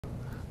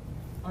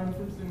I'm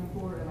from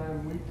Singapore and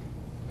I'm weak,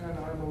 and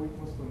I'm a weak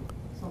Muslim.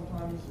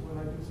 Sometimes when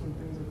I do some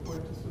things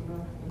according to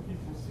Sunnah and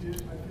people see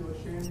it, I feel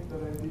ashamed that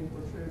I'm being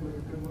portrayed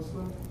like a good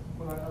Muslim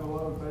when I have a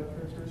lot of bad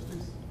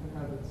characteristics and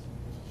habits.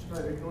 Should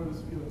I ignore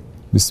this feeling?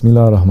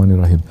 Bismillah ar-Rahman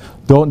ar-Rahim.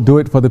 Don't do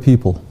it for the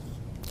people.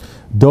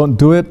 Don't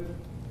do it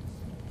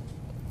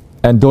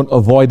and don't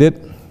avoid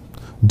it.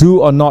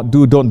 Do or not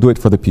do, don't do it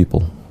for the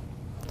people.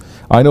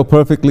 I know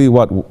perfectly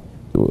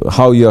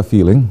how you are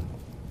feeling.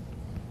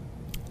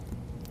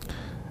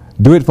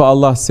 Do it for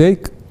Allah's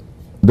sake.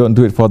 Don't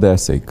do it for their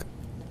sake.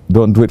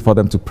 Don't do it for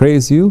them to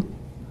praise you.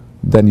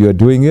 Then you are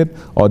doing it.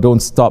 Or don't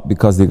stop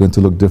because they're going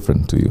to look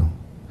different to you.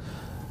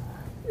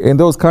 In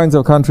those kinds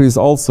of countries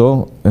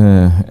also,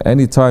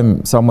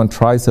 anytime someone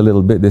tries a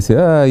little bit, they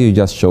say, you're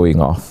just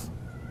showing off.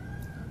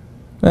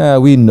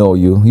 We know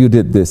you. You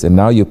did this, and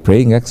now you're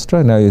praying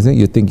extra. Now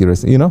you think you're,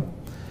 you know,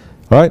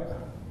 right?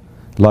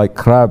 Like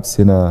crabs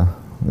in a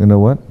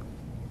what?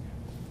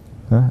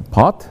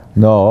 Pot?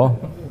 No.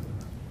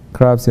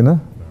 Crabs in a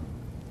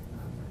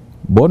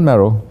bone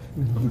marrow.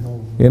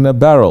 In a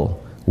barrel.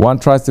 One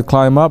tries to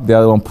climb up, the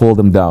other one pulls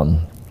them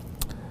down.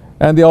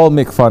 And they all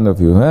make fun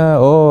of you.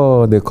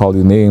 Oh, they call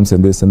you names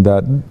and this and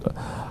that.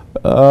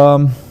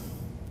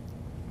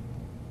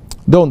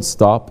 Don't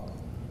stop.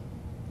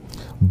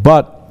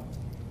 But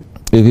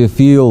if you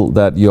feel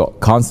that you're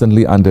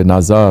constantly under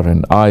nazar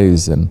and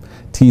eyes and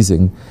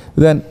teasing,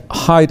 then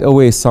hide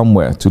away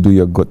somewhere to do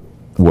your good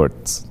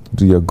words,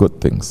 do your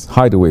good things.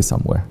 Hide away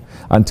somewhere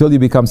until you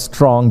become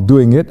strong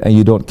doing it and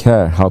you don't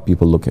care how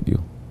people look at you.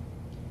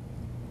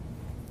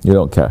 You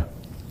don't care.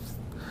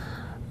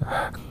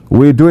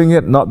 We're doing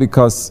it not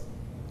because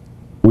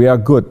we are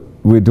good.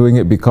 We're doing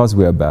it because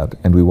we are bad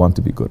and we want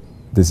to be good.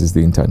 This is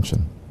the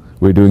intention.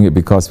 We're doing it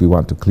because we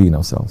want to clean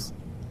ourselves.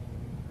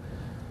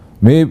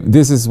 Maybe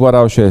this is what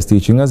our Shaykh is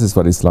teaching us, this is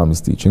what Islam is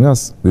teaching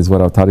us, this is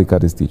what our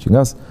tariqat is teaching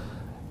us.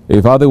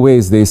 If other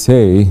ways they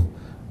say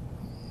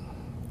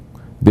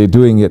they're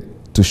doing it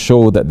to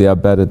show that they are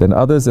better than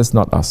others, that's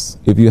not us.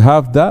 If you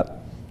have that,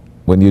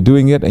 when you're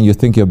doing it and you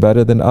think you're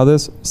better than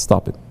others,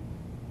 stop it.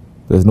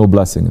 There's no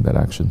blessing in that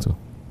action too.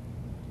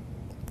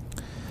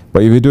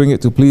 But if you're doing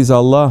it to please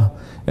Allah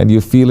and you're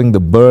feeling the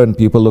burn,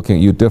 people looking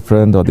at you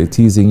different or they're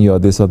teasing you or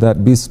this or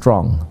that, be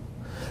strong.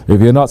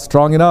 If you're not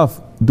strong enough,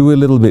 do a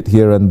little bit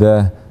here and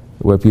there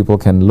where people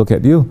can look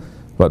at you,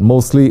 but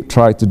mostly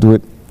try to do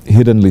it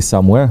hiddenly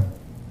somewhere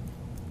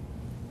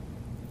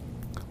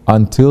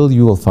until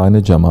you will find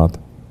a jamaat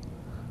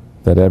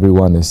that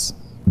everyone is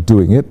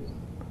doing it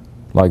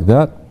like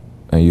that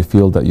and you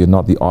feel that you're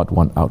not the odd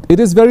one out.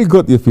 It is very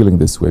good you're feeling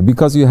this way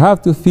because you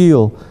have to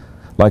feel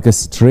like a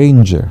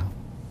stranger.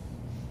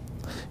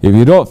 If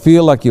you don't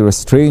feel like you're a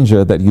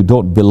stranger, that you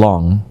don't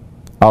belong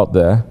out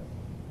there,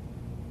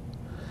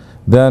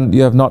 then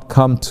you have not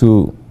come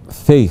to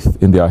faith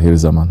in the Akhir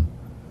Zaman.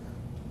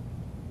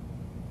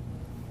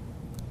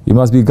 You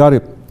must be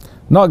Gharib.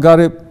 Not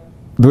Gharib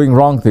doing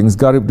wrong things,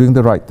 Gharib doing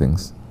the right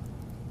things.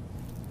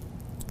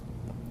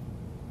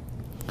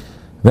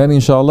 Then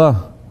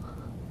inshallah,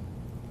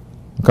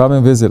 come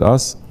and visit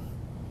us.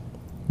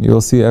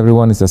 You'll see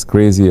everyone is as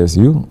crazy as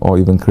you, or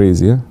even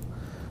crazier.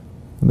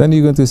 Then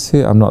you're going to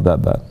say, I'm not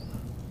that bad.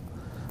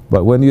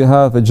 But when you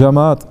have a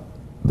jamaat,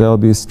 there will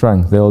be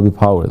strength, there will be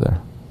power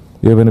there.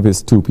 Even if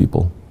it's 2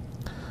 people.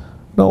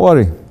 Don't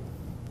worry.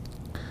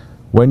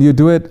 When you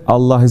do it,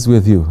 Allah is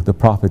with you. The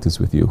Prophet is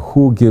with you.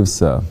 Who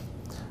gives a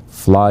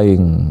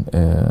flying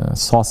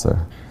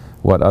saucer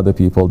what other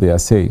people they are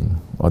saying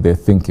or they're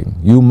thinking?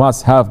 You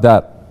must have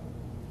that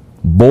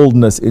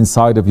boldness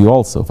inside of you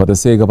also for the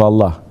sake of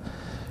Allah.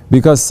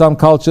 Because some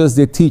cultures,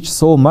 they teach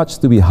so much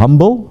to be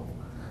humble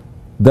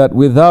that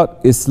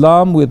without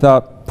Islam,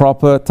 without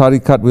proper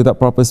tariqat, without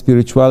proper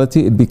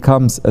spirituality, it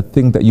becomes a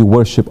thing that you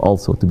worship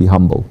also, to be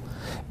humble.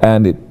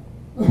 And it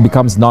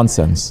becomes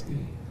nonsense.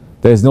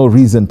 There's no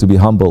reason to be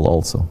humble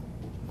also.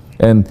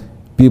 And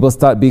people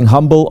start being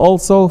humble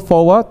also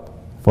for what?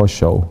 For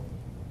show.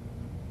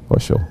 For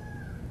show.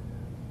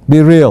 Be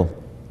real.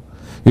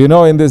 You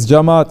know, in this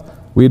jamaat,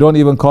 we don't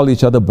even call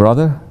each other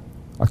brother.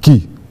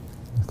 Aki.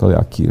 We call it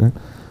Aki, right?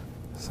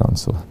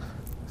 Sounds so.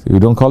 You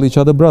don't call each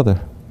other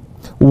brother.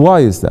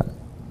 Why is that?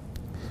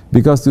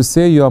 Because to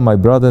say you are my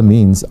brother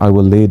means I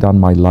will lay down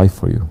my life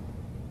for you.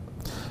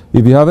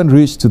 If you haven't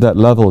reached to that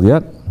level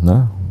yet,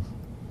 no,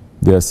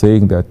 they are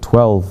saying there are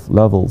 12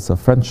 levels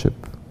of friendship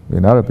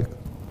in Arabic.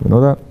 You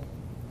know that?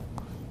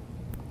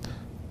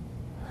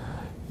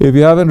 If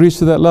you haven't reached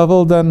to that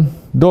level, then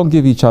don't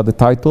give each other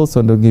titles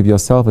and don't give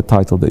yourself a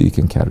title that you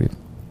can carry.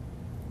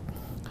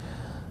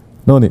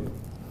 No need.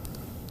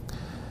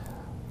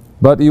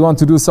 But you want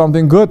to do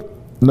something good,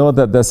 know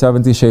that there are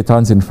 70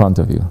 shaitans in front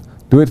of you.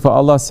 Do it for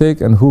Allah's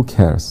sake, and who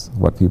cares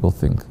what people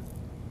think?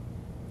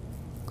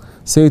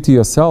 Say to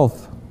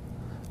yourself,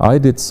 I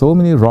did so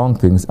many wrong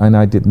things and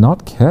I did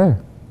not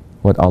care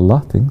what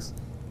Allah thinks.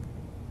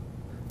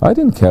 I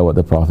didn't care what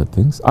the Prophet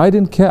thinks. I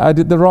didn't care. I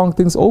did the wrong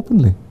things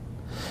openly.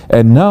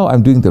 And now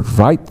I'm doing the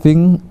right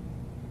thing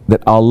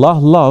that Allah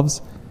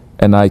loves,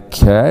 and I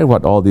care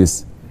what all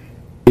these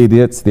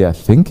idiots they are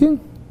thinking.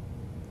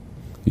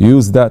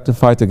 Use that to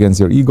fight against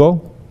your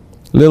ego.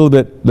 Little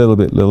bit, little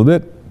bit, little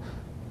bit.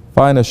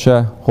 Find a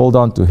shaykh, hold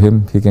on to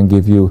him. He can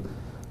give you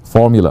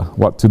formula,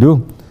 what to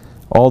do.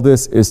 All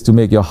this is to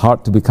make your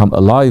heart to become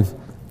alive,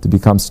 to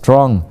become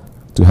strong,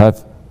 to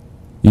have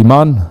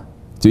iman,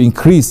 to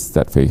increase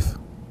that faith.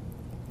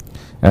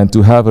 And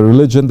to have a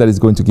religion that is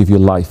going to give you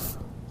life.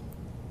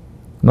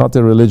 Not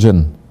a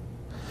religion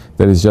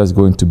that is just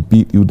going to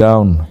beat you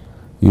down.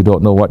 You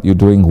don't know what you're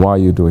doing, why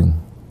you're doing.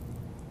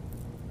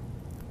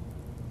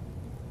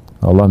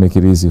 Allah make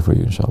it easy for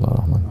you, inshallah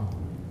Rahman.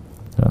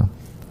 Yeah.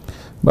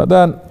 But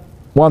then,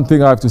 one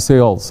thing I have to say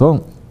also,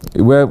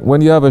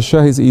 when you have a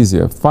shaykh, it's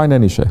easier. Find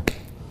any shaykh.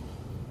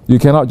 You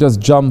cannot just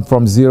jump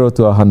from 0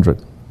 to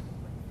 100.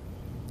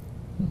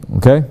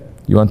 Okay?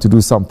 You want to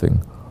do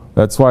something.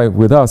 That's why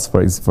with us,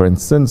 for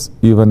instance,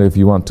 even if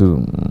you want to,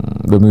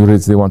 the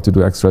murids, they want to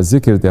do extra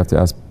zikr, they have to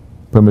ask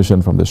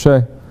permission from the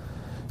shaykh.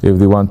 If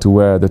they want to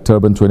wear the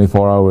turban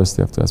 24 hours,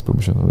 they have to ask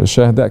permission from the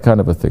shaykh, that kind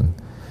of a thing.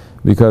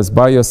 Because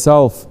by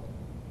yourself,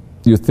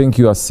 you think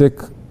you are sick,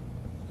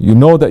 you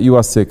know that you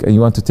are sick and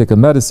you want to take a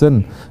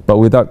medicine, but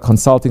without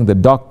consulting the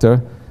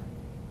doctor,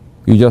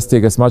 you just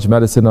take as much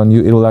medicine on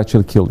you, it will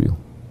actually kill you.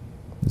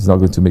 It's not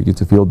going to make you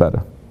to feel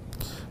better.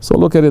 So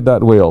look at it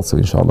that way also,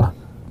 inshallah.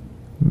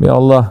 May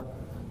Allah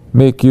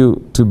make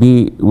you to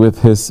be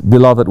with His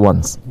beloved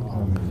ones.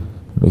 Amen.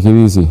 Make it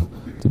easy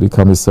to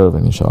become His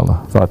servant,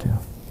 inshallah. Fatiha.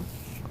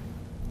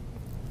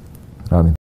 Amen.